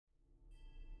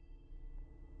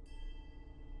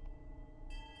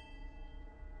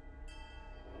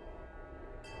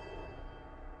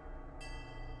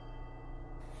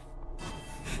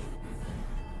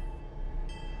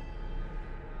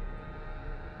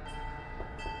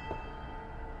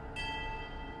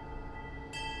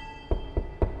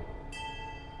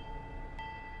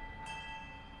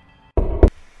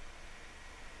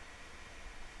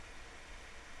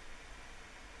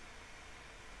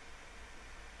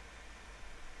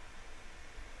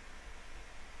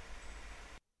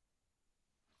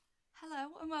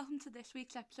and welcome to this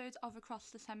week's episode of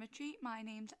Across the Cemetery. My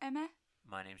name's Emma.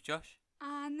 My name's Josh.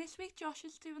 And this week Josh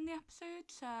is doing the episode,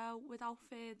 so without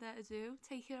further ado,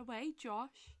 take it away,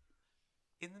 Josh.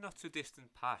 In the not so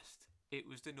distant past, it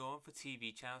was the norm for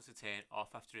TV channels to turn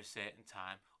off after a certain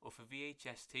time, or for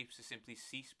VHS tapes to simply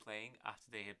cease playing after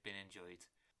they had been enjoyed.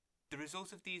 The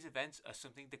result of these events are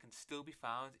something that can still be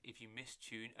found if you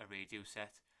mistune a radio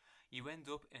set. You end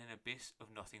up in an abyss of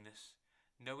nothingness.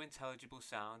 No intelligible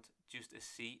sound, just a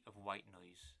sea of white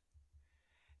noise.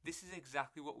 This is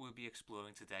exactly what we'll be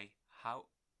exploring today, how,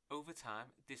 over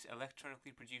time, this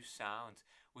electronically produced sound,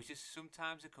 which is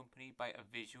sometimes accompanied by a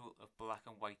visual of black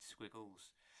and white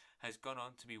squiggles, has gone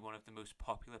on to be one of the most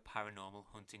popular paranormal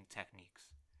hunting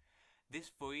techniques. This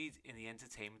void in the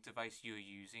entertainment device you're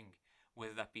using,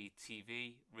 whether that be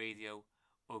TV, radio,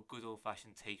 or good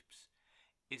old-fashioned tapes,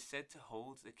 is said to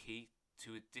hold the key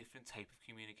to a different type of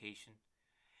communication.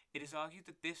 It is argued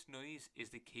that this noise is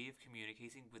the key of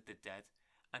communicating with the dead,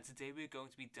 and today we're going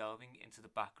to be delving into the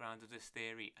background of this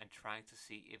theory and trying to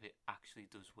see if it actually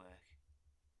does work.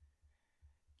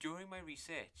 During my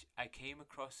research, I came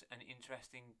across an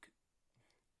interesting,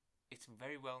 it's a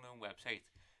very well-known website,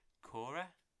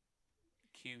 Quora,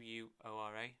 Quora,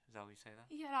 is that how you say that?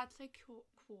 Yeah, I'd say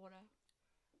Quora.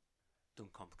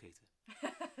 Don't complicate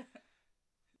it.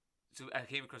 So I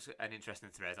came across an interesting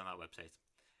thread on that website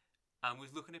and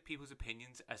was looking at people's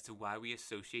opinions as to why we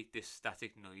associate this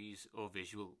static noise or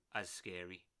visual as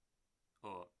scary,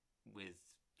 or with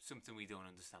something we don't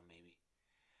understand maybe.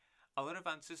 A lot of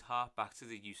answers hark back to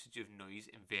the usage of noise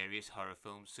in various horror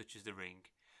films such as The Ring,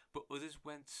 but others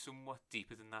went somewhat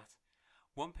deeper than that.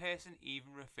 One person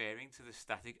even referring to the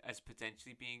static as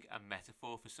potentially being a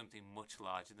metaphor for something much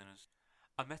larger than us.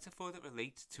 A metaphor that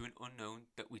relates to an unknown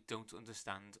that we don't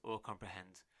understand or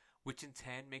comprehend, which in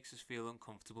turn makes us feel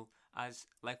uncomfortable as,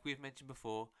 like we've mentioned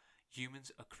before,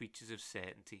 humans are creatures of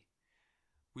certainty.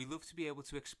 We love to be able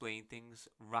to explain things,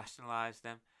 rationalise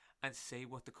them, and say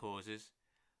what the cause is.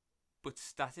 But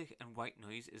static and white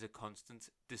noise is a constant,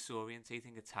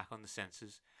 disorientating attack on the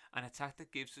senses, an attack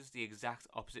that gives us the exact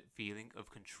opposite feeling of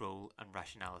control and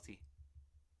rationality.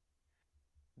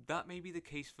 That may be the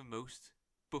case for most,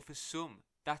 but for some,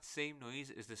 that same noise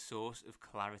is the source of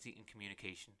clarity and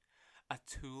communication, a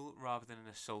tool rather than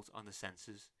an assault on the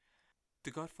senses. The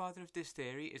godfather of this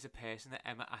theory is a person that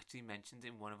Emma actually mentioned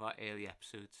in one of our early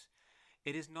episodes.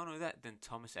 It is none other than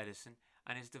Thomas Edison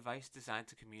and his device designed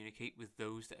to communicate with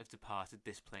those that have departed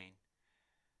this plane.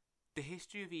 The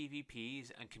history of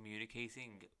EVPs and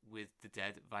communicating with the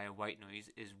dead via white noise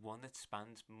is one that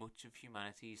spans much of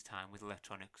humanity's time with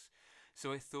electronics,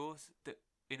 so I thought that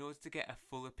in order to get a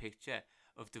fuller picture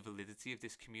of the validity of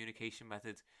this communication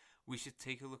method, we should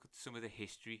take a look at some of the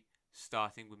history,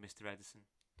 starting with Mr. Edison.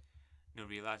 Now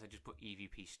realise I just put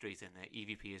EVP straight in there.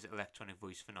 EVP is electronic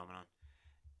voice phenomenon.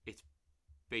 It's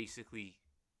basically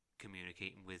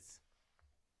communicating with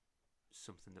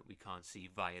something that we can't see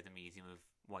via the medium of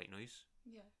white noise.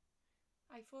 Yeah.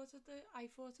 I thought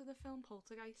of the film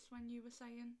Poltergeist when you were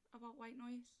saying about white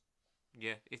noise.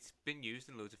 Yeah, it's been used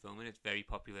in loads of film and it's very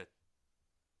popular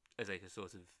as like a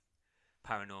sort of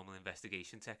paranormal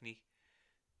investigation technique.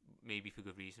 Maybe for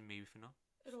good reason, maybe for not.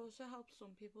 It also helps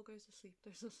some people go to sleep,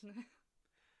 doesn't it?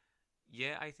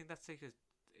 Yeah, I think that's like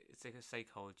it's like a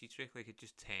psychology trick. Like it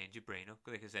just turns your brain up.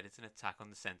 Like I said, it's an attack on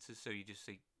the senses. So you just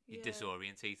you're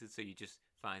disorientated. So you just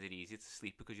find it easier to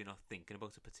sleep because you're not thinking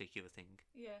about a particular thing.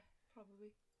 Yeah,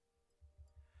 probably.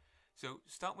 So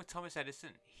starting with Thomas Edison,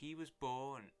 he was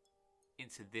born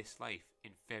into this life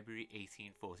in February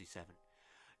 1847.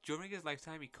 During his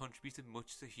lifetime, he contributed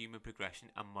much to human progression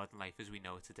and modern life as we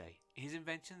know it today. His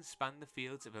inventions spanned the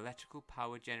fields of electrical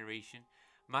power generation,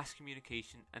 mass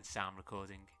communication, and sound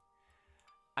recording.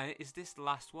 And it is this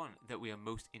last one that we are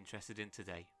most interested in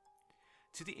today.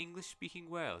 To the English-speaking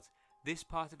world, this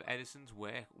part of Edison's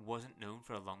work wasn't known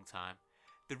for a long time.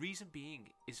 The reason being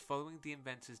is following the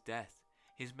inventor's death,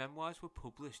 his memoirs were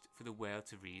published for the world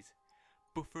to read.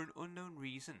 But for an unknown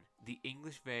reason, the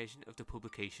English version of the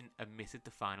publication omitted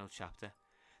the final chapter,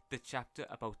 the chapter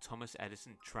about Thomas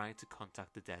Edison trying to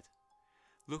contact the dead.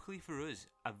 Luckily for us,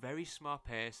 a very smart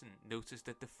person noticed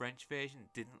that the French version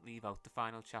didn't leave out the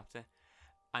final chapter,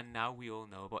 and now we all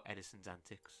know about Edison's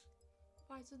antics.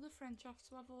 Why did the French have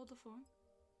to have all the fun?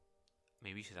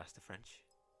 Maybe you should ask the French.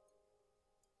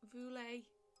 Voulez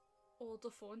all the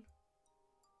fun.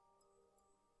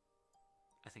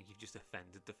 I think you've just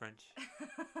offended the French.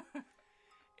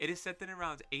 It is said that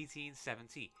around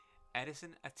 1870,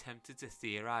 Edison attempted to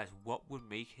theorize what would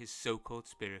make his so-called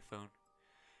spirit phone.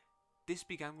 This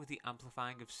began with the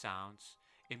amplifying of sounds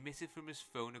emitted from his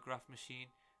phonograph machine.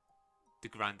 the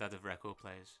granddad of record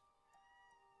players.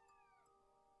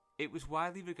 It was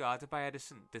widely regarded by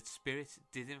Edison that spirits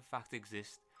did in fact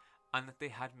exist and that they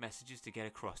had messages to get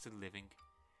across to the living.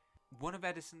 One of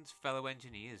Edison's fellow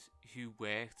engineers who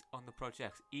worked on the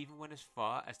project even went as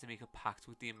far as to make a pact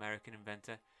with the American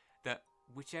inventor that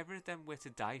whichever of them were to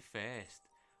die first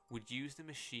would use the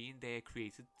machine they had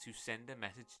created to send a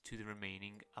message to the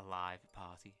remaining alive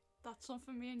party. That's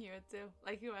something me and you would do.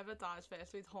 Like, whoever dies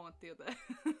first, we'd haunt the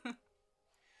other.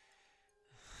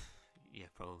 Yeah,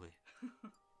 probably.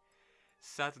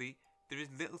 Sadly, there is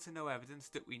little to no evidence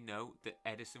that we know that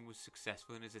Edison was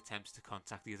successful in his attempts to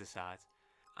contact the other side,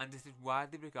 and it is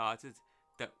widely regarded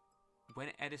that when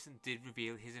Edison did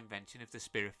reveal his invention of the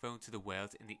spirit phone to the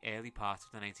world in the early part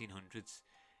of the 1900s,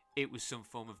 it was some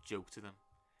form of joke to them.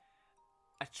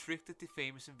 A trick that the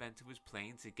famous inventor was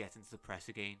playing to get into the press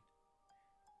again.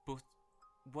 But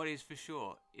what is for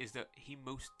sure is that he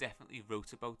most definitely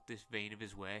wrote about this vein of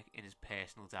his work in his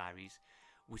personal diaries,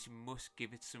 which must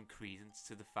give it some credence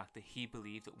to the fact that he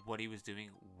believed that what he was doing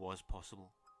was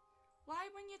possible. Why,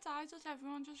 when you die, does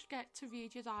everyone just get to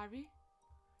read your diary?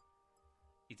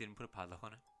 He didn't put a padlock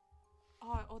on it.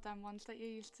 Oh, or them ones that you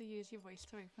used to use your voice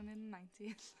to open in the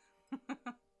 90s.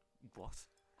 What?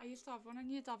 I used to have one,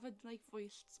 and you'd have a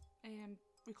voiced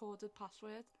recorded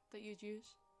password that you'd use.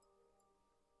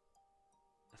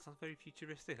 That sounds very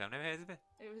futuristic. I've never heard of it.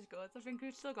 It was good. I think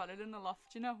we've still got it in the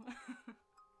loft, you know.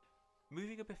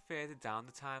 Moving a bit further down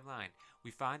the timeline,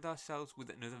 we find ourselves with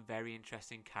another very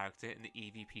interesting character in the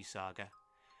EVP saga.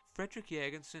 Frederick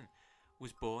Jurgensen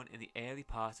was born in the early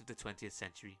part of the 20th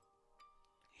century.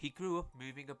 He grew up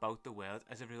moving about the world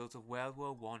as a result of World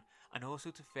War I and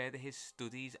also to further his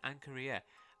studies and career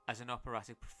as an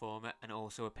operatic performer and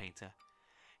also a painter.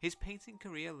 His painting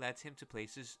career led him to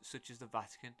places such as the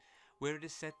Vatican, where it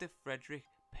is said that Frederick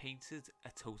painted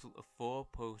a total of 4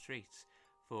 portraits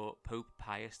for Pope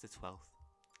Pius XII.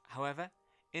 However,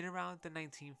 in around the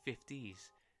 1950s,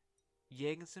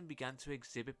 Jurgensen began to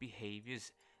exhibit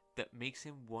behaviours that makes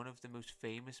him one of the most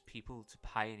famous people to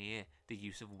pioneer the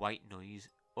use of white noise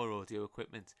or audio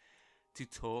equipment to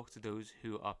talk to those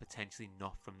who are potentially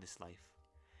not from this life.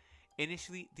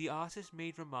 Initially, the artist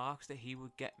made remarks that he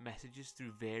would get messages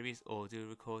through various audio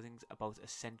recordings about a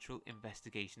central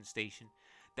investigation station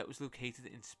that was located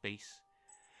in space.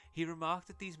 He remarked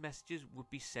that these messages would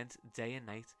be sent day and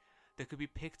night, that could be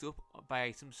picked up by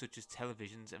items such as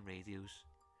televisions and radios.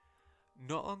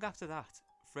 Not long after that,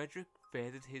 Frederick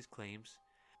furthered his claims.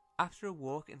 After a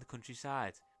walk in the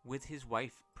countryside, with his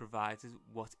wife provided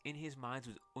what in his mind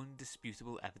was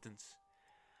undisputable evidence.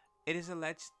 It is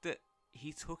alleged that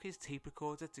he took his tape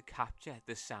recorder to capture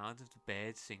the sound of the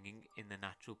birds singing in the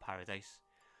natural paradise,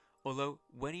 although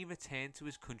when he returned to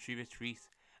his country retreat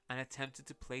and attempted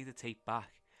to play the tape back,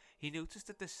 he noticed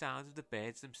that the sound of the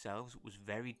birds themselves was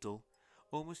very dull,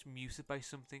 almost muted by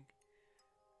something.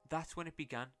 That's when it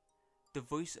began. The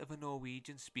voice of a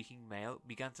Norwegian-speaking male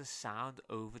began to sound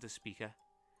over the speaker,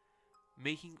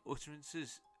 making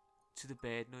utterances to the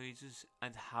bird noises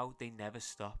and how they never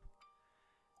stop.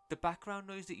 The background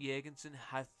noise that Jurgensen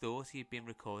had thought he had been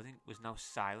recording was now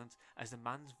silent as the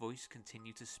man's voice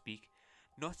continued to speak,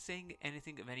 not saying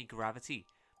anything of any gravity,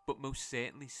 but most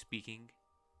certainly speaking.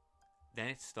 Then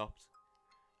it stopped.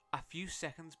 A few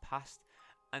seconds passed,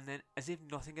 and then, as if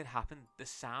nothing had happened, the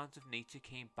sounds of nature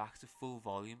came back to full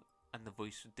volume and the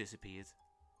voice disappeared.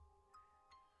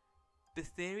 The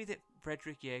theory that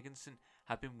Frederick Jurgensen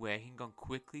had been working on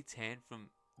quickly turned from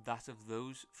that of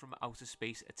those from outer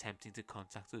space attempting to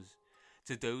contact us,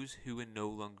 to those who were no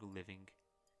longer living.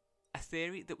 A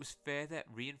theory that was further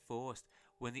reinforced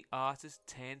when the artist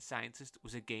turned scientist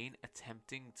was again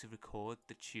attempting to record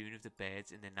the tune of the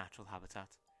birds in their natural habitat.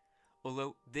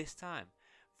 Although this time,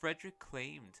 Frederick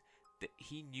claimed that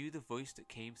he knew the voice that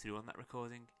came through on that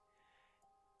recording.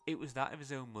 It was that of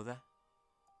his own mother.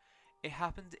 It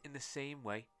happened in the same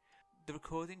way. The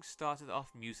recording started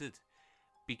off muted,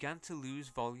 began to lose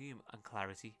volume and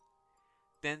clarity.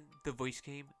 Then the voice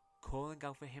came, calling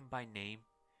out for him by name,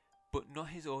 but not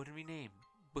his ordinary name,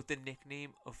 but the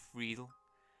nickname of Friedel,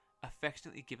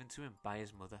 affectionately given to him by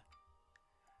his mother.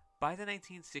 By the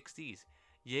 1960s,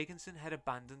 Jurgensen had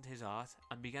abandoned his art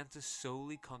and began to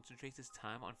solely concentrate his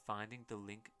time on finding the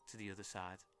link to the other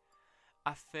side.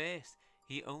 At first,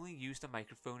 he only used a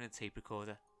microphone and tape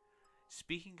recorder,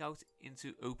 speaking out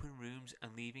into open rooms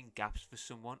and leaving gaps for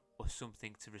someone or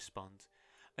something to respond,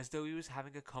 as though he was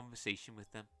having a conversation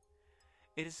with them.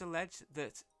 It is alleged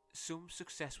that some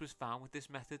success was found with this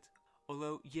method,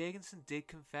 although Jurgensen did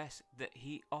confess that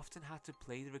he often had to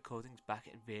play the recordings back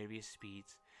at various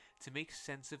speeds to make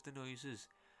sense of the noises,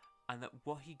 and that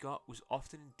what he got was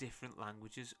often in different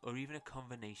languages or even a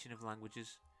combination of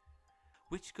languages,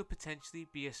 which could potentially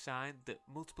be a sign that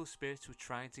multiple spirits were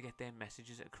trying to get their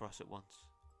messages across at once.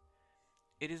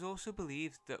 It is also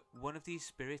believed that one of these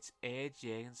spirits urged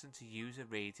Jurgensen to use a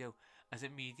radio as a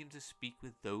medium to speak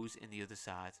with those in the other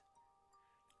side.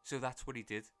 So that's what he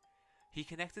did. He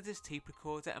connected his tape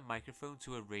recorder and microphone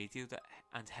to a radio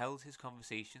and held his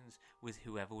conversations with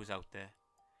whoever was out there.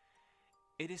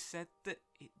 It is said that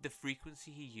the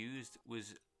frequency he used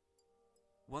was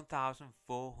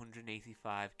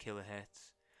 1485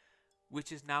 kilohertz,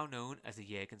 which is now known as the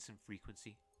Jurgensen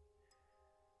frequency.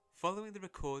 Following the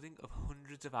recording of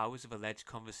hundreds of hours of alleged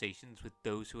conversations with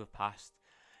those who have passed,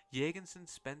 Jurgensen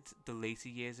spent the later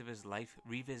years of his life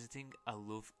revisiting a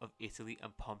love of Italy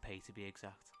and Pompeii to be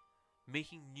exact,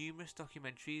 making numerous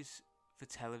documentaries for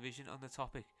television on the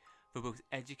topic for both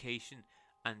education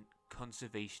and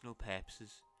conservational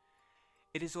purposes.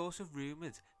 It is also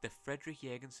rumoured that Frederick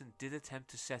Jurgensen did attempt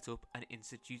to set up an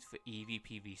institute for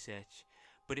EVP research,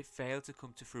 but it failed to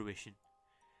come to fruition.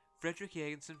 Frederick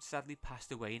Jurgensen sadly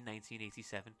passed away in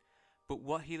 1987, but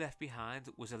what he left behind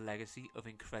was a legacy of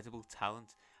incredible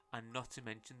talent, and not to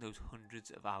mention those hundreds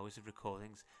of hours of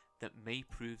recordings that may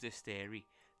prove this theory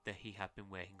that he had been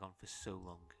working on for so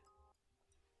long.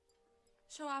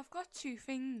 So I've got two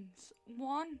things.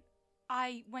 One,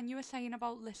 when you were saying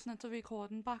about listening to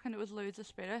recording back and it was loads of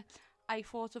spirit, I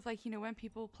thought of when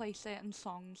people play certain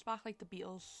songs back, like the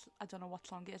Beatles, I don't know what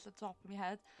song it is at the top of my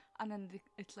head, and then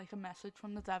it's like a message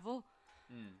from the devil.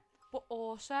 But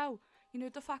also,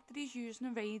 the fact that he's using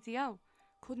a radio,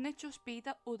 couldn't it just be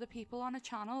that other people on a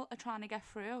channel are trying to get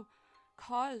through?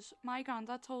 Because my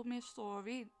granddad told me a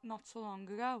story not so long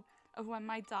ago of when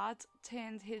my dad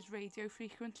turned his radio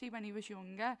frequency when he was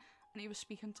younger and he was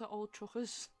speaking to old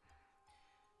truckers.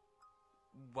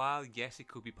 While yes, it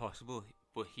could be possible,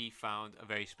 but he found a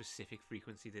very specific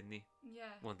frequency, didn't he?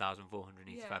 Yeah.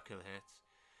 1485 kilohertz.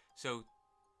 So,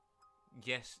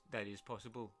 yes, that is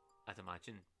possible, I'd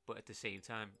imagine. But at the same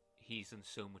time, he's done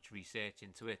so much research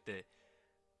into it that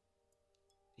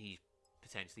he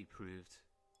potentially proved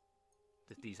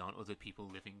that these aren't other people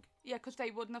living. Yeah, because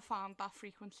they wouldn't have found that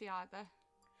frequency either.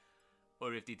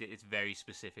 Or if they did, it's very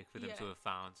specific for them Yeah. to have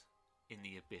found in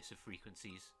the abyss of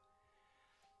frequencies.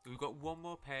 We've got one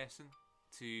more person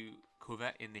to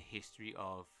cover in the history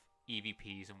of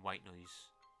EVPs and white noise.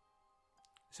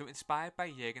 So, inspired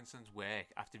by Jurgensen's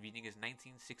work after reading his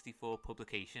 1964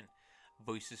 publication,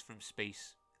 Voices from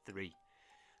Space 3,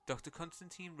 Dr.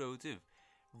 Konstantin Rodov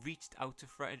reached out to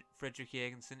Frederick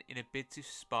Jurgensen in a bid to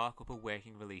spark up a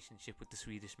working relationship with the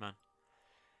Swedish man.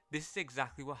 This is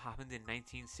exactly what happened in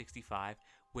 1965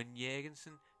 when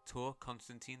Jurgensen taught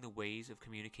Konstantin the ways of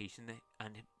communication,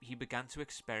 and he began to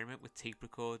experiment with tape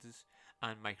recorders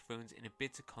and microphones in a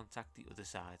bid to contact the other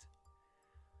side.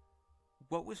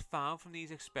 What was found from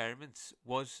these experiments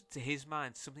was, to his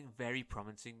mind, something very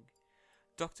promising.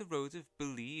 Dr. Rodov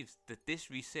believed that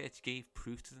this research gave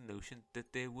proof to the notion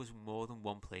that there was more than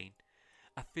one plane,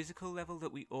 a physical level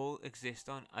that we all exist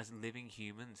on as living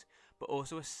humans, but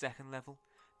also a second level,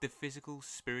 the physical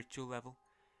spiritual level.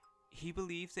 He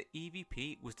believed that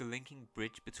EVP was the linking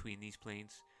bridge between these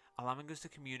planes, allowing us to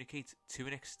communicate to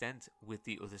an extent with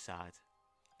the other side.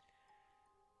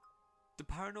 The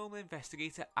paranormal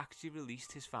investigator actually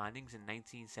released his findings in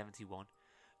 1971,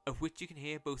 of which you can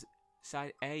hear both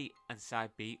Side A and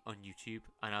Side B on YouTube,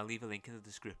 and I'll leave a link in the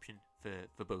description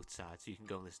for both sides so you can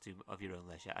go and listen to them of your own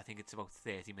leisure. I think it's about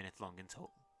 30 minutes long in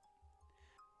total.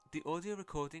 The audio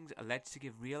recordings alleged to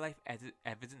give real-life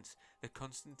evidence that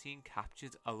Konstantin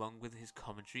captured along with his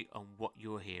commentary on what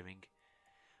you're hearing,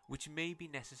 which may be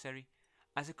necessary,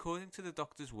 as according to the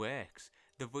doctor's works,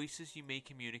 the voices you may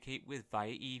communicate with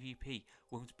via EVP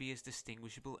won't be as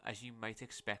distinguishable as you might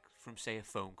expect from, say, a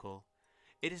phone call.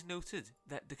 It is noted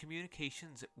that the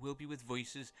communications will be with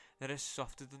voices that are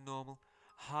softer than normal,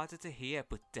 harder to hear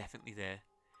but definitely there.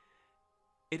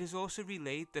 It is also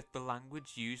relayed that the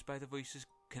language used by the voices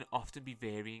can often be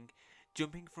varying,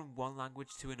 jumping from one language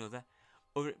to another,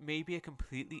 or it may be a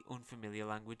completely unfamiliar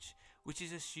language, which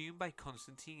is assumed by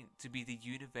Konstantin to be the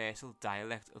universal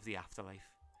dialect of the afterlife.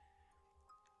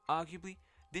 Arguably,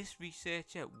 this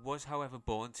researcher was however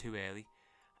born too early,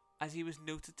 as he was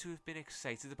noted to have been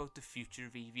excited about the future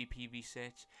of EVP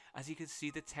research, as he could see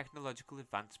the technological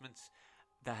advancements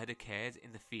that had occurred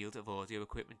in the field of audio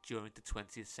equipment during the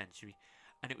 20th century,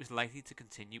 and it was likely to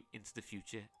continue into the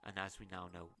future, and as we now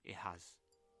know, it has.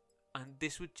 And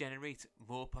this would generate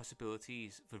more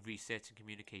possibilities for research and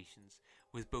communications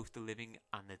with both the living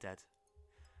and the dead.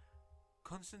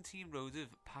 Konstantin Rodov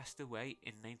passed away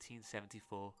in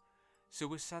 1974, so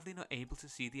was sadly not able to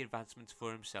see the advancements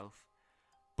for himself.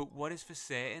 But what is for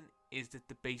certain is that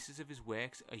the basis of his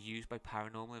works are used by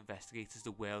paranormal investigators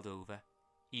the world over,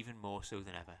 even more so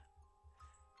than ever.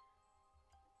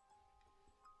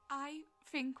 I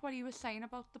think what he was saying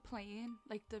about the plane,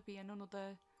 like there being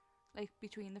another, like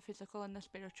between the physical and the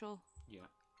spiritual, Yeah.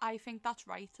 I think that's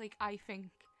right. Like, I think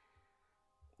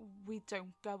we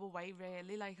don't go away,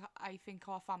 really. Like, I think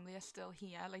our family are still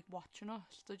here, like, watching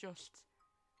us. They're just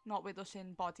not with us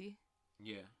in body.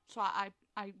 Yeah. So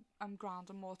I'm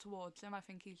grounding more towards him. I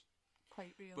think he's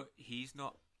quite real. But he's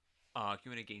not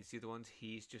arguing against the other ones.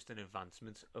 He's just an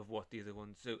advancement of what the other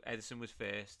ones. So Edison was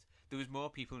first. There was more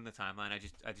people in the timeline. I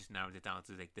just narrowed it down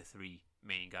to like the three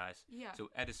main guys. Yeah. So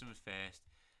Edison was first,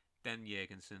 then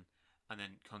Jurgensen, and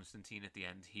then Constantine at the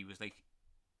end. He was like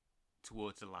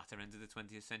towards the latter end of the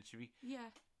 20th century. Yeah.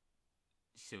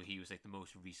 So he was like the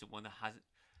most recent one that hasn't.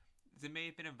 There may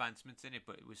have been advancements in it,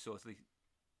 but it was sort of like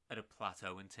at a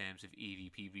plateau in terms of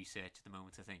EVP research at the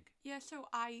moment, I think. Yeah, so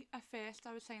at first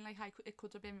I was saying like it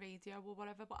could have been radio or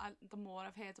whatever, but the more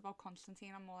I've heard about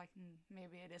Constantine, I'm more like,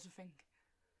 maybe it is a thing.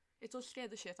 It does scare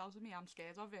the shit out of me. I'm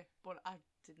scared of it, but I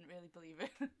didn't really believe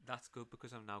it. That's good,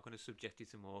 because I'm now going to subject you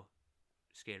to more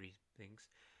scary things.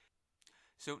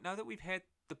 So now that we've heard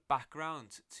the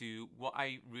background to what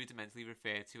I rudimentally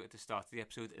referred to at the start of the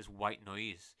episode as white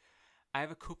noise, I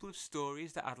have a couple of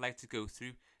stories that I'd like to go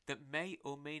through that may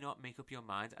or may not make up your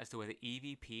mind as to whether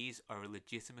EVPs are a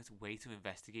legitimate way to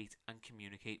investigate and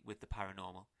communicate with the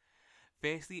paranormal.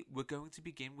 Firstly, we're going to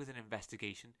begin with an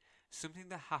investigation, something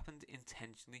that happened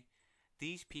intentionally.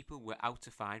 These people were out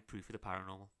to find proof of the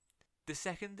paranormal. The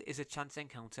second is a chance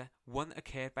encounter, one that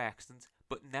occurred by accident,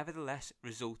 but nevertheless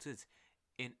resulted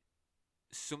in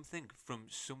something from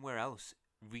somewhere else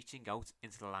reaching out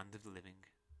into the land of the living.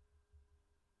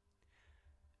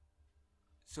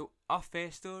 So our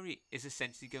first story is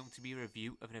essentially going to be a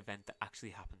review of an event that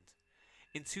actually happened.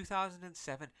 In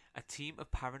 2007, a team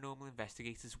of paranormal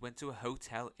investigators went to a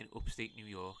hotel in upstate New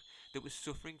York that was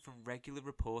suffering from regular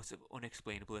reports of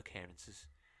unexplainable occurrences.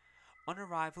 On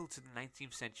arrival to the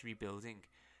 19th century building,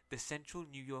 the Central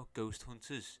New York Ghost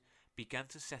Hunters began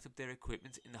to set up their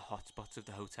equipment in the hotspots of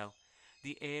the hotel,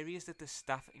 the areas that the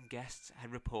staff and guests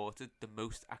had reported the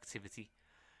most activity.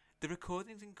 The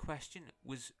recording in question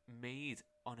was made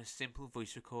on a simple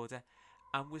voice recorder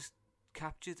and was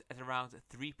captured at around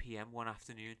 3 p.m. one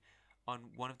afternoon on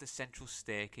one of the central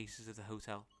staircases of the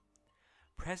hotel.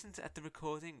 Present at the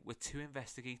recording were two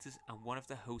investigators and one of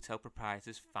the hotel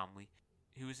proprietor's family,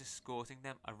 who was escorting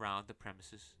them around the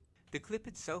premises. The clip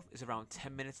itself is around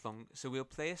 10 minutes long, so we'll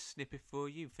play a snippet for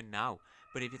you for now,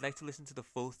 but if you'd like to listen to the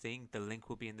full thing, the link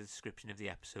will be in the description of the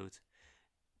episode.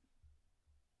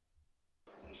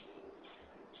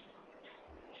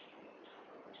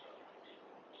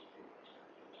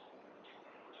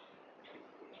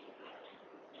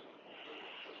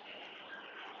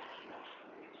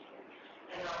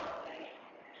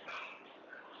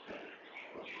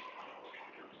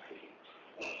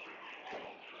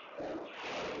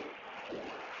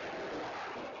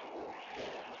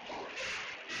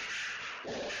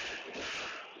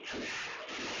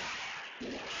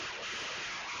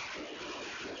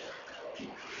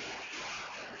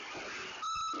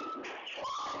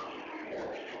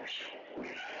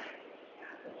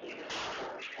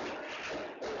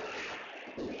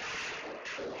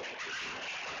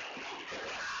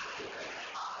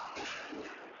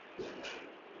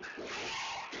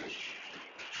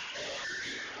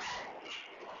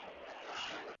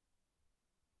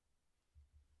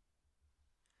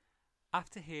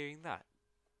 After hearing that,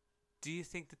 do you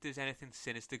think that there's anything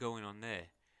sinister going on there?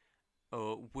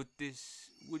 Or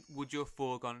would your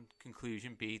foregone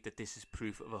conclusion be that this is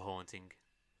proof of a haunting?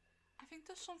 I think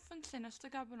there's something sinister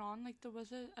going on. Like, there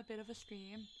was a bit of a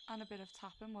scream and a bit of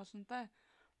tapping, wasn't there?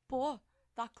 But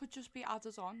that could just be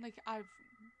added on. Like,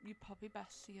 you probably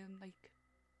best seeing like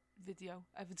video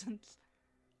evidence.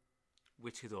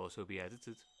 Which could also be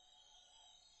edited.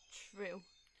 True.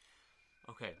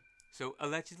 Okay, so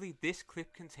allegedly this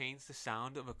clip contains the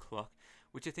sound of a clock,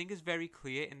 which I think is very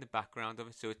clear in the background of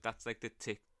it. So that's like the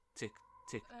tick, tick,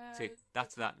 tick, tick.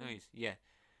 That's that noise, yeah.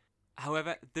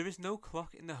 However, there is no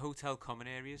clock in the hotel common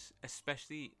areas,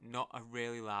 especially not a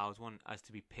really loud one as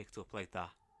to be picked up like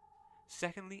that.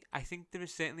 Secondly, I think there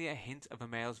is certainly a hint of a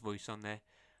male's voice on there,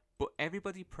 but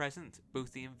everybody present,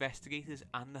 both the investigators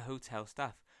and the hotel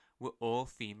staff, were all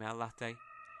female that day.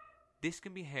 This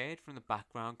can be heard from the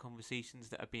background conversations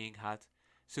that are being had,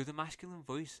 so the masculine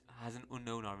voice has an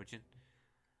unknown origin.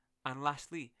 And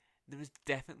lastly, there is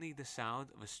definitely the sound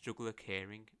of a struggle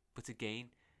occurring, but again,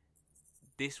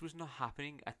 this was not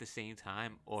happening at the same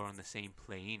time or on the same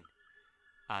plane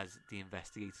as the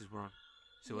investigators were on.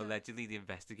 So Yeah. allegedly the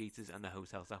investigators and the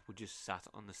hotel staff were just sat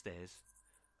on the stairs,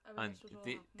 When and this was all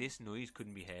happening. this noise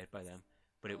couldn't be heard by them,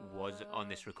 but it was on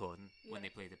this recording when yeah.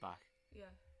 they played it back. Yeah.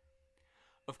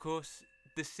 Of course,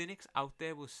 the cynics out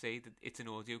there will say that it's an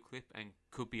audio clip and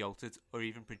could be altered or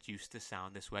even produced to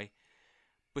sound this way.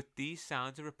 But these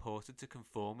sounds are reported to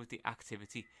conform with the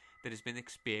activity that has been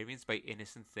experienced by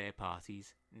innocent third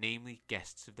parties, namely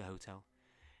guests of the hotel.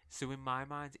 So in my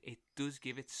mind, it does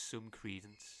give it some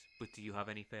credence. But do you have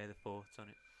any further thoughts on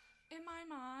it? In my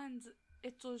mind,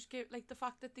 it does give, like, the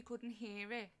fact that they couldn't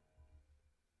hear it,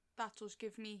 that does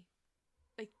give me,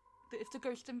 like, if the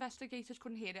ghost investigators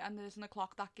couldn't hear it and there isn't a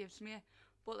clock, that gives me it.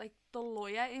 But, like, the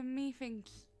lawyer in me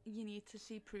thinks you need to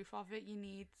see proof of it. You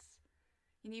need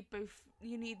both.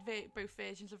 You need both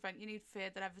versions of event. You need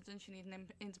further evidence. You need an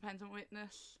independent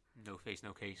witness. No face,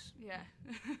 no case. Yeah.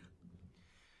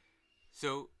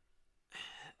 So,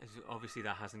 obviously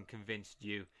that hasn't convinced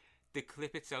you. The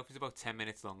clip itself is about 10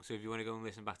 minutes long, so if you want to go and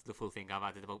listen back to the full thing, I've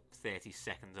added about 30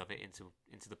 seconds of it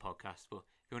into the podcast. But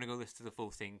if you want to go listen to the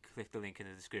full thing, click the link in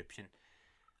the description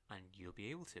and you'll be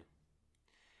able to.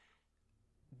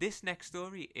 This next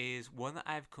story is one that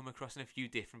I've come across in a few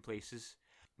different places.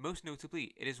 Most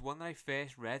notably, it is one that I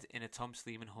first read in a Tom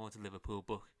Sleeman Haunted Liverpool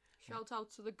book. Shout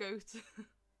out to the goat.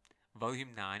 Volume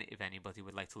 9, if anybody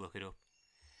would like to look it up.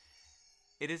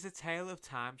 It is a tale of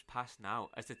times past now,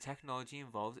 as the technology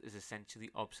involved is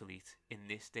essentially obsolete in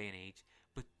this day and age,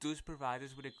 but does provide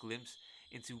us with a glimpse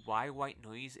into why white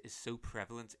noise is so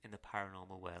prevalent in the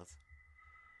paranormal world.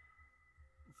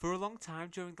 For a long time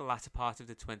during the latter part of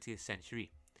the 20th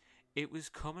century, it was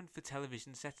common for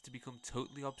television sets to become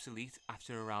totally obsolete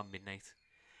after around midnight.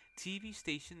 TV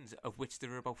stations, of which there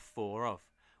were about 4 of,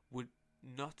 would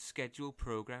not schedule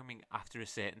programming after a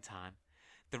certain time.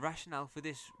 The rationale for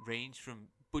this ranged from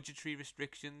budgetary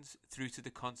restrictions through to the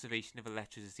conservation of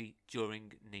electricity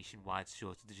during nationwide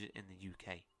shortages in the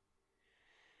UK.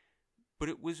 But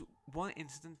it was one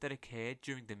incident that occurred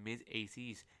during the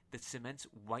mid-80s that cements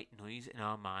white noise in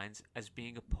our minds as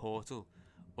being a portal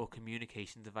or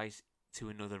communication device to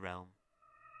another realm.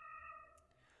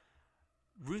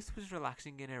 Ruth was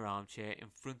relaxing in her armchair in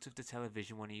front of the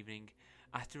television one evening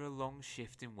after a long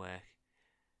shift in work.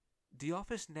 The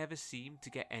office never seemed to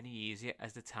get any easier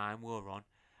as the time wore on,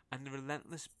 and the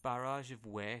relentless barrage of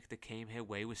work that came her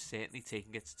way was certainly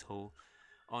taking its toll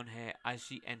on her as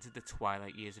she entered the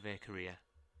twilight years of her career.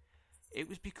 It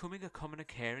was becoming a common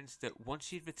occurrence that once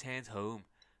she had returned home,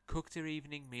 cooked her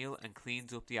evening meal and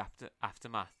cleaned up the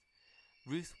aftermath,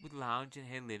 Ruth would lounge in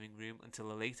her living room until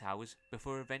the late hours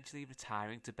before eventually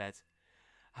retiring to bed.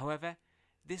 However,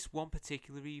 this one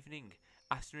particular evening,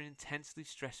 after an intensely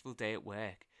stressful day at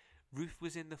work, Ruth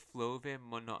was in the flow of her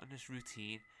monotonous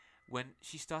routine when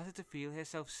she started to feel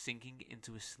herself sinking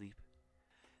into a sleep.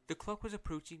 The clock was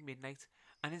approaching midnight,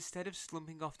 and instead of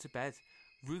slumping off to bed,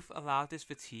 Ruth allowed this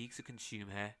fatigue to consume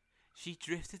her. She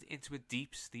drifted into a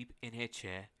deep sleep in her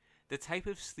chair, the type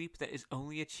of sleep that is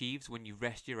only achieved when you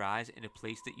rest your eyes in a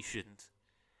place that you shouldn't.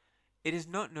 It is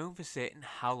not known for certain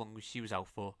how long she was out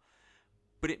for,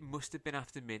 but it must have been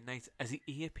after midnight, as the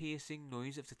ear-piercing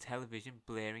noise of the television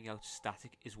blaring out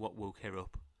static is what woke her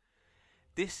up.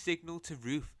 This signalled to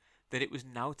Ruth that it was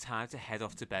now time to head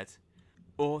off to bed,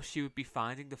 or she would be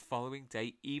finding the following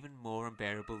day even more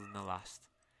unbearable than the last.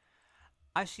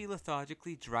 As she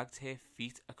lethargically dragged her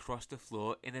feet across the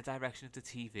floor in the direction of the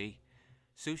TV,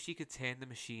 so she could turn the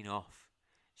machine off,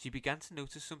 she began to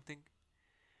notice something.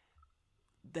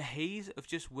 The haze of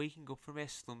just waking up from her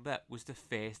slumber was the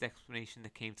first explanation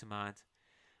that came to mind.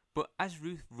 But as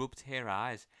Ruth rubbed her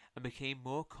eyes and became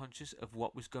more conscious of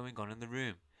what was going on in the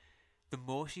room, the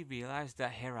more she realised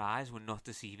that her eyes were not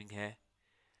deceiving her.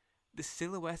 The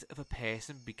silhouette of a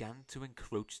person began to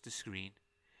encroach the screen,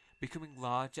 becoming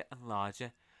larger and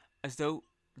larger, as though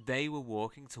they were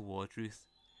walking toward Ruth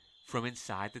from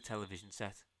inside the television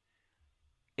set.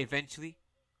 Eventually,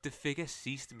 the figure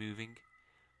ceased moving,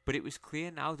 but it was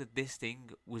clear now that this thing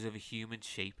was of a human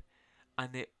shape,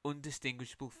 and their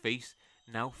undistinguishable face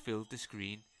now filled the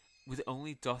screen, with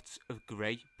only dots of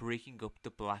grey breaking up the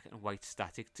black and white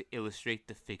static to illustrate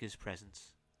the figure's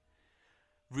presence.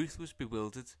 Ruth was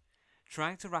bewildered,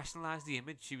 trying to rationalise the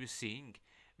image she was seeing.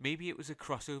 Maybe it was a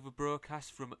crossover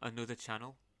broadcast from another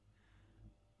channel.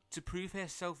 To prove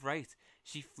herself right,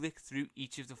 she flicked through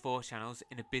each of the 4 channels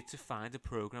in a bid to find a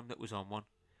programme that was on one.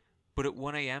 But at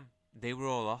 1 a.m, they were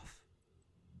all off.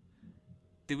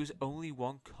 There was only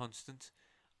one constant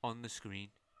on the screen,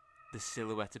 the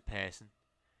silhouetted person,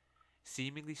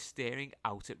 seemingly staring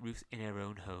out at Ruth in her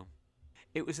own home.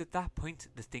 It was at that point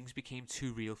that things became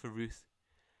too real for Ruth.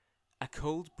 A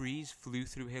cold breeze flew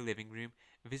through her living room,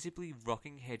 visibly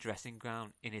rocking her dressing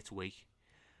gown in its wake.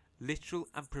 Literal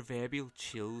and proverbial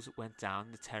chills went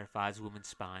down the terrified woman's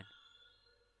spine.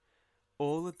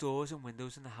 All the doors and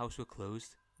windows in the house were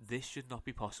closed. This should not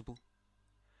be possible.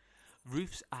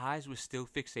 Ruth's eyes were still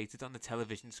fixated on the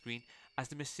television screen as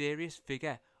the mysterious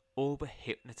figure all but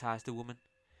hypnotised the woman.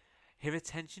 Her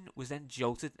attention was then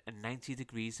jolted at 90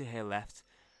 degrees to her left,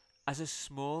 as a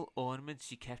small ornament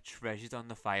she kept treasured on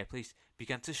the fireplace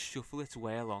began to shuffle its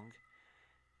way along.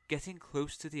 Getting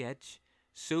close to the edge,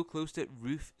 so close that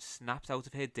Ruth snapped out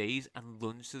of her daze and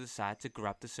lunged to the side to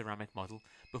grab the ceramic model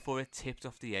before it tipped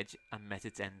off the edge and met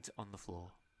its end on the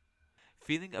floor.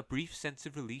 Feeling a brief sense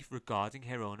of relief regarding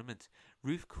her ornament,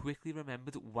 Ruth quickly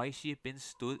remembered why she had been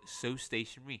stood so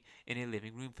stationary in her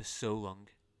living room for so long.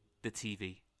 The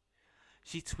TV.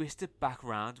 She twisted back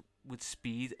round with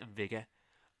speed and vigour,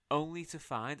 only to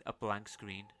find a blank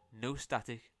screen, no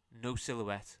static, no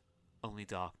silhouette, only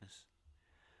darkness.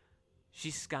 She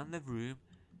scanned the room.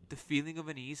 The feeling of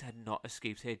unease had not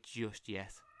escaped her just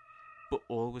yet, but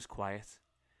all was quiet.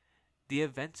 The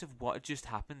events of what had just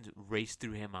happened raced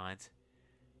through her mind.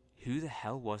 Who the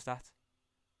hell was that?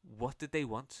 What did they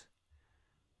want?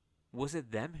 Was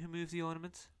it them who moved the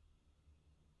ornament?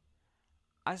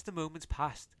 As the moments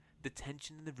passed, the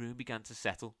tension in the room began to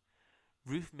settle.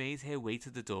 Ruth made her way to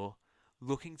the door,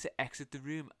 looking to exit the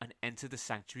room and enter the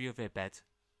sanctuary of her bed.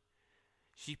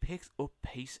 She picked up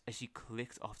pace as she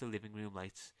clicked off the living room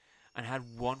lights and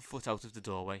had one foot out of the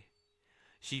doorway.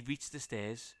 She reached the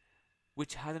stairs,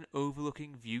 which had an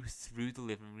overlooking view through the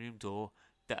living room door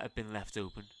that had been left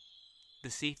open. The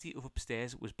safety of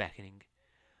upstairs was beckoning,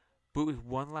 but with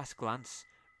one last glance,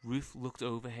 Ruth looked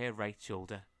over her right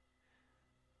shoulder.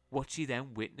 What she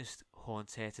then witnessed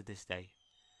haunts her to this day.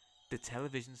 The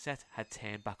television set had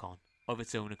turned back on, of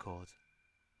its own accord.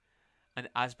 And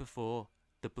as before,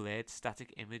 the blurred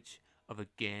static image of a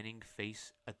grinning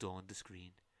face adorned the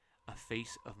screen, a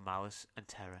face of malice and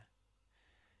terror.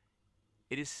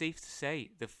 It is safe to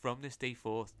say that from this day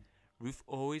forth, Ruth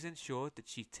always ensured that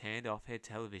she turned off her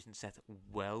television set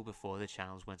well before the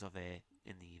channels went off air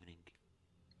in the evening.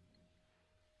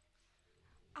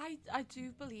 I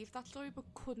do believe that story, but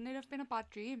couldn't it have been a bad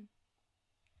dream?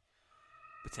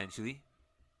 Potentially,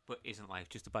 but isn't life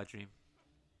just a bad dream?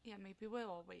 Yeah, maybe we're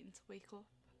all waiting to wake up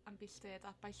and be stared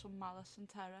at by some malice and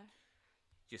terror.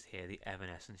 Just hear the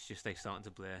evanescence just like starting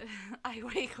to blur. I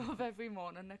wake up every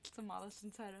morning next to malice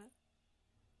and terror.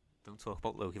 Don't talk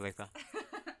about Loki like that.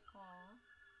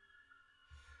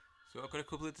 So I've got a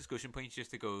couple of discussion points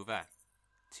just to go over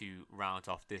to round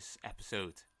off this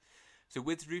episode. So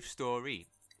with Ruth's story,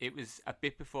 it was a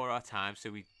bit before our time,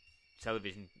 so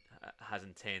television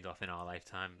hasn't turned off in our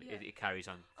lifetime. Yeah. It carries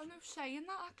on. Oh no, saying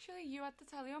that actually, you had the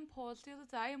telly on pause the other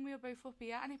day and we were both up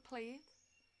here and it played.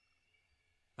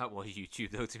 That was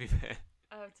YouTube though, to be fair.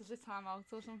 Oh, does it time out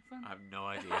or something? I have no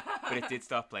idea. But it did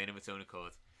start playing of its own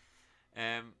accord.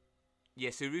 Yeah,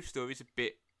 so Ruth's story is a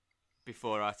bit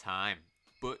before our time.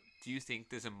 But do you think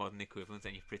there's a modern equivalent?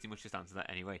 And you've pretty much just answered that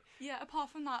anyway. Yeah,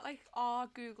 apart from that, like our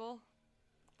Google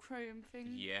Chrome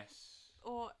thing. Yes.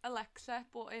 Or Alexa,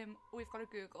 but we've got a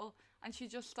Google and she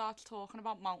just starts talking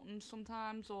about mountains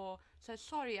sometimes or says,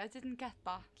 sorry, I didn't get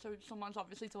that. So someone's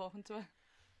obviously talking to her.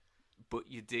 But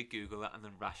you did Google that and the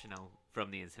rationale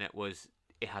from the internet was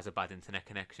it has a bad internet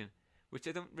connection. Which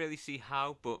I don't really see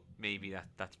how, but maybe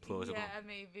that's plausible. Yeah,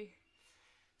 maybe.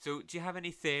 So, do you have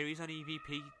any theories on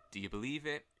EVP? Do you believe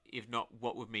it? If not,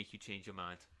 what would make you change your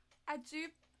mind? I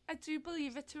do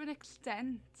believe it to an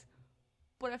extent,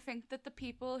 but I think that the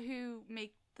people who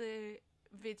make the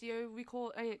video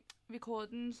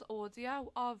recordings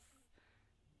audio of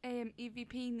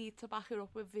EVP need to back it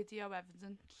up with video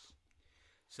evidence.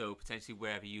 So, potentially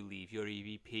wherever you leave your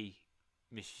EVP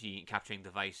machine, capturing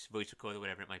device, voice recorder,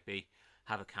 whatever it might be,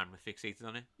 have a camera fixated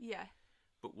on it? Yeah.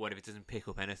 But what if it doesn't pick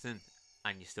up anything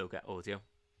and you still get audio?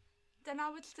 Then I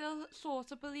would still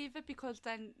sort of believe it because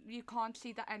then you can't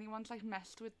see that anyone's like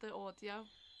messed with the audio.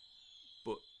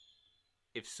 But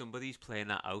if somebody's playing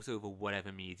that out over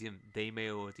whatever medium, they may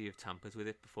already have tampered with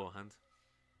it beforehand.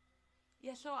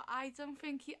 Yeah, so I don't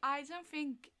think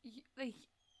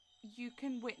you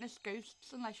can witness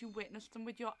ghosts unless you witness them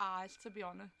with your eyes, to be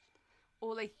honest,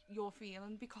 or like your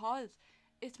feeling, because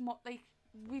it's like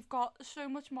we've got so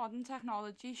much modern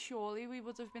technology. Surely we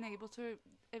would have been able to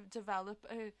develop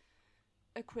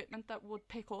equipment that would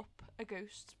pick up a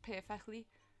ghost perfectly.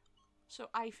 So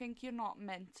I think you're not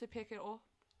meant to pick it up.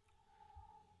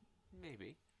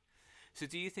 Maybe. So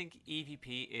do you think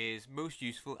EVP is most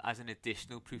useful as an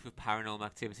additional proof of paranormal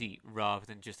activity rather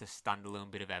than just a standalone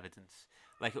bit of evidence?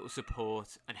 Like it will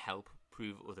support and help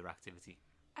prove other activity?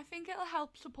 I think it'll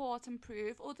help support and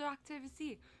prove other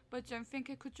activity, but I don't think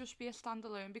it could just be a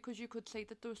standalone, because you could say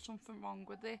that there was something wrong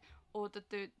with it, or that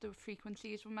the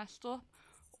frequencies were messed up,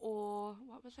 or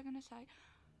what was I going to say?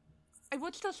 It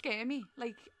would still scare me.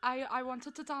 Like, I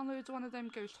wanted to download one of them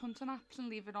ghost hunting apps and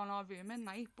leave it on our room at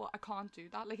night, but I can't do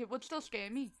that. Like, it would still scare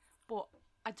me, but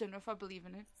I don't know if I believe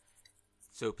in it.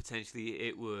 So potentially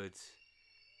it would...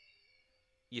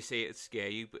 You say it'd scare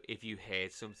you, but if you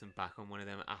heard something back on one of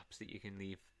them apps that you can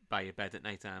leave by your bed at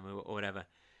night time or whatever,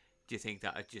 do you think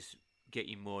that would just get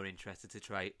you more interested to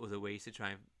try other ways to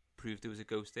try and prove there was a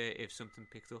ghost there if something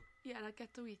picked up? Yeah, I'd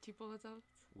get the Ouija board out.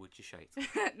 Would you shite?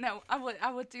 No, I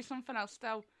would do something else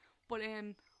though. But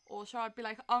also I'd be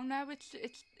like, oh no, it's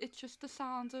just the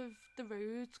sound of the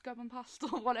road going past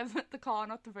or whatever. The car,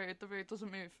 not the road. The road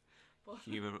doesn't move. But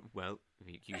You remember, well,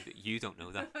 you don't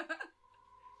know that.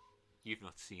 You've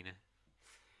not seen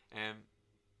it.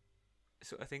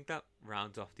 So I think that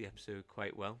rounds off the episode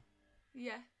quite well.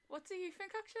 yeah. What do you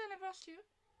think? Actually, I never asked you.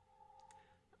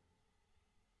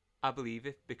 I believe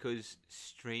it because,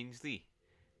 strangely,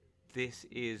 this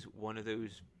is one of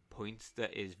those points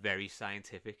that is very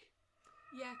scientific.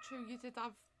 Yeah, true. You did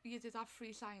have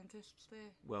 3 scientists there.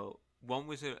 Well, one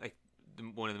was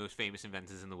one of the most famous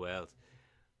inventors in the world.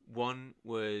 One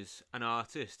was an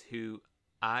artist who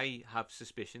I have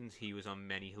suspicions he was on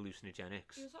many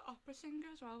hallucinogenics. He was an opera singer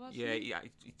as well, wasn't Yeah, he? yeah,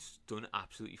 he's done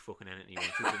absolutely fucking anything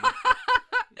he wanted.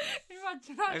 Didn't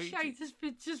Imagine how I mean, shite his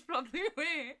pictures probably were.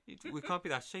 he? We can't be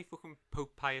that shit. Fucking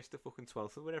Pope Pius the fucking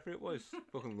 12th or whatever it was.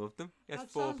 Fucking loved him. He has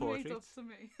That 4 sounds made up portraits. to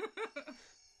me.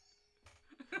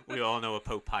 We all know a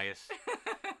Pope Pius.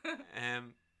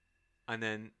 And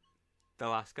then the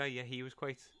last guy, yeah, he was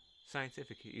quite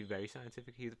scientific. He was very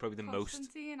scientific. He was probably the most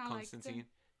Constantine, I liked him. Constantine,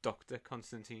 Dr.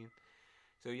 Constantine.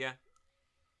 So yeah,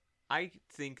 I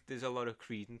think there's a lot of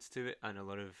credence to it and a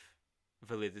lot of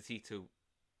validity to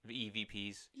the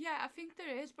EVPs. Yeah, I think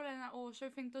there is, but then I also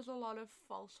think there's a lot of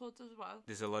falsehood as well.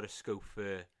 There's a lot of scope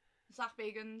for... Zach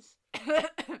Bagans.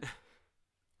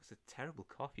 It's a terrible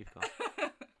cough you've got.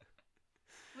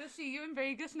 We'll see you in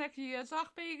Vegas next year, Zach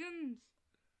Bagans.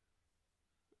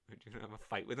 Are you going to have a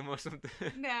fight with him or something?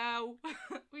 No.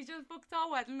 We just booked our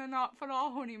wedding and not for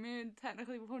our honeymoon.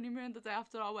 Technically, honeymoon the day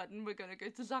after our wedding, we're going to go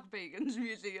to Zach Bagans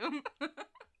Museum.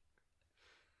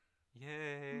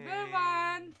 Yay!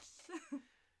 Romance!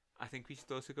 I think we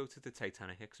should also go to the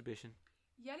Titanic exhibition,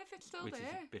 Yeah, if it's still which there.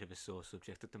 is a bit of a sore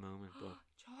subject at the moment, but...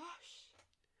 Josh.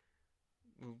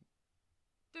 Well,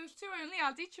 Those two only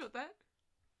had each other.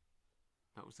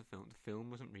 that was the film. The film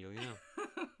wasn't real, you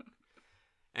know.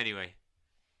 Anyway,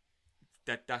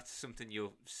 that's something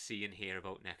you'll see and hear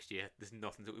about next year. There's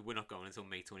nothing that we're not going until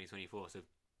May 2024, so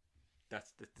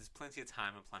there's plenty of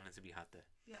time and planning to be had there.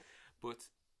 Yeah. But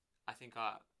I think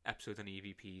our episode on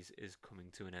EVPs is coming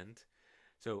to an end.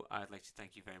 So I'd like to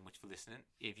thank you very much for listening.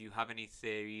 If you have any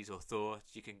theories or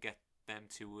thoughts, you can get them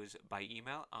to us by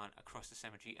email on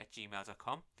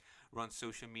acrossthecemetery@gmail.com. We're on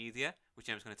social media, which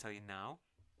Emma's going to tell you now.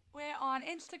 We're on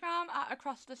Instagram at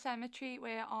Across the Cemetery.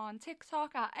 We're on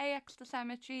TikTok at AX the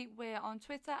Cemetery. We're on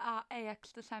Twitter at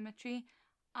AX the Cemetery.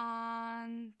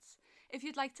 And if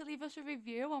you'd like to leave us a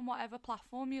review on whatever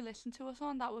platform you listen to us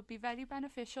on, that would be very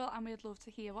beneficial, and we'd love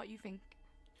to hear what you think.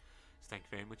 So thank you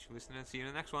very much for listening and see you in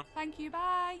the next one. Thank you,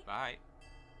 bye. Bye.